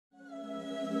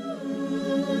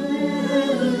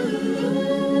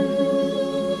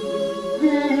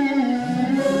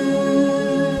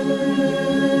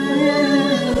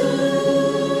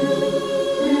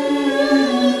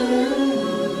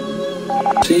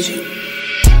crazy.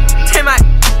 Take my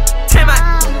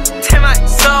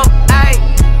soul, ayy.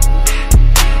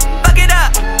 Fuck it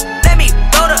up, let me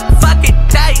roll the fucking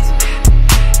dice.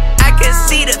 I can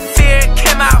see the fear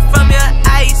came out from your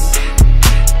eyes.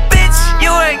 Bitch,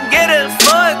 you ain't get a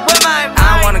fuck with my mind. I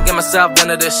don't wanna get myself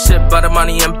into this shit, but the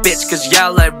money and bitch, cause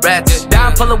y'all like rats.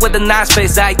 Down pulling with a nice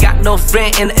face, I got no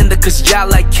friend in the end, cause y'all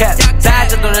like cat. 在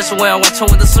这段人生我要完成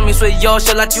我的使命，所以有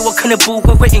些垃圾我肯定不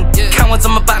会回应。看我怎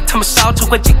么把他们烧成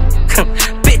灰烬。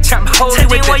Bitch, I'm holding. 曾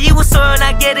经我一无所有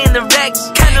 ，not getting the racks。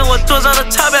看着我桌上的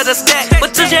钞票在 stack。我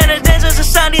之前的人生是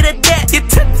上帝的 debt。You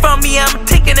took from me, I'm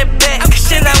taking it back。可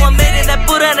现在我每天在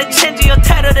不断的前进，有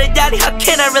太多的压力 ，How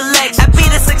can I relax? I be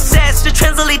the success。这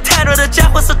圈子里太多的假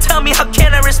货 ，So tell me how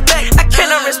can I respect? I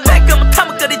cannot respect。他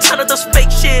们歌里唱的都是 fake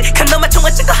shit。看Nxmad成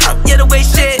为整个行业的威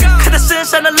胁。刻在身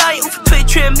上的烙印无法退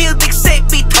却。Music save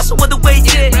me，他是我的慰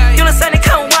藉。用了3年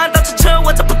看我弯道超车，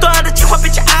我在不断的进化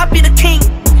，Bxxch I be the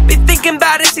king。Be thinking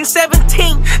about it since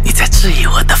 17. 你在质疑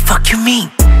我的 fuck you mean?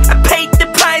 I paid the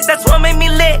price, that's what made me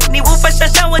lit. 你无法想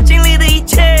象我经历的一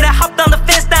切。I hopped on the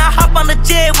fence, now I hop on the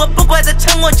jet. 我不怪在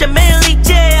沉默却没人理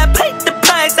解。I paid the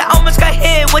price, I almost got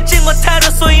hit. 我见过太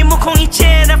多，所以目空一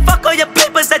切。I fuck all your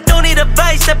papers, I don't need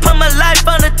advice. I put my life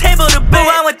on the table to bet. 不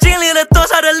管我经历了多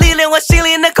少的历练，我心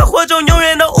里那颗火种永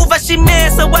远都无法熄灭。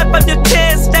So wipe up your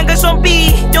tears, 张开双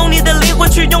臂，用你的灵魂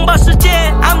去拥抱世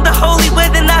界。I'm the holy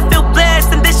with and I feel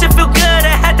blessed, and this shit feel good,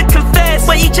 I had to confess.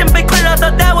 我以前被困扰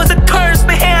到 that was a curse，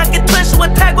 被黑暗给吞噬，我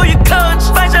太过于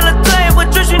coach。犯下了罪，我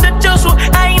追寻着救赎。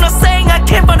I ain't no saint, I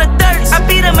came from the dirt. I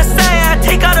be the Messiah, I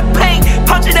take all the pain。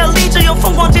抛弃掉理智，用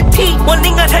疯狂接替。我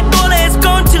灵感太多了 ，it's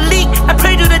going to leak。I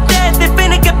pray to the death, they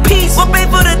finna get peace。我背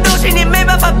负的东西你没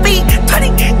办法比。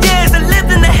20 years I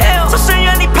lived in the hell， 从深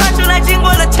渊里爬出来，经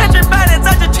过了千锤百炼，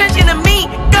造就全新的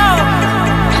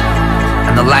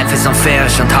me。Go。I know life is unfair，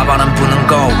 想逃跑但不能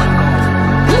够。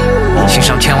心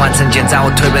上千万层茧，在我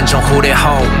蜕变成蝴蝶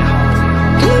后。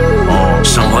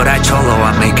生活太丑陋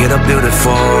 ，I make it a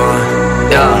beautiful。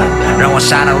让我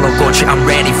杀到了过去 ，I'm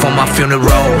ready for my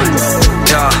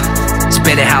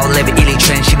funeral。Spit it how I live it， 一粒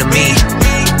全新的 me。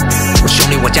我兄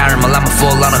弟，我家人们，I'm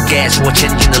full on the gas， 是我前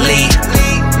进的力。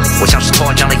我像是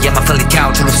脱缰的野马，奋力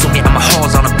跳出了宿命 ，I'm a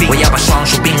horse on the beat。我要把双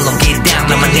手并拢 ，get down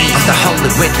on my knees。I'm the holy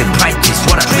with it, practice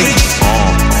what I preach。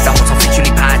当我从废墟里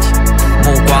爬起。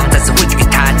目光再次汇聚给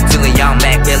他，嘴里要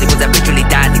Mac Billy， 我在废墟里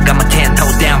打底，干嘛 10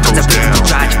 toes down， 不在不中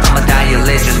抓紧。I'm a dire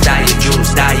legend, dire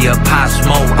juice, dire pop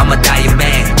smoke, I'm a dire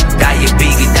man, dire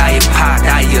biggie, dire pop,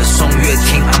 dire 宋岳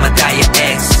庭 ，I'm a dire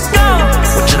X。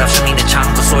我知道生命的长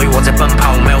度，所以我在奔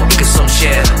跑，我没有一个松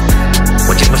懈。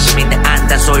我见过生命的暗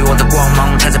淡，所以我的光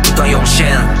芒它在不断涌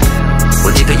现。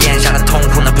我低头咽下的痛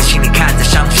苦，那不信你看在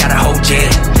上下的喉结。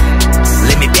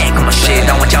Let me back on my shit，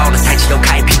 当我骄傲的抬起头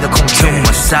开辟的空间。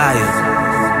Messiah。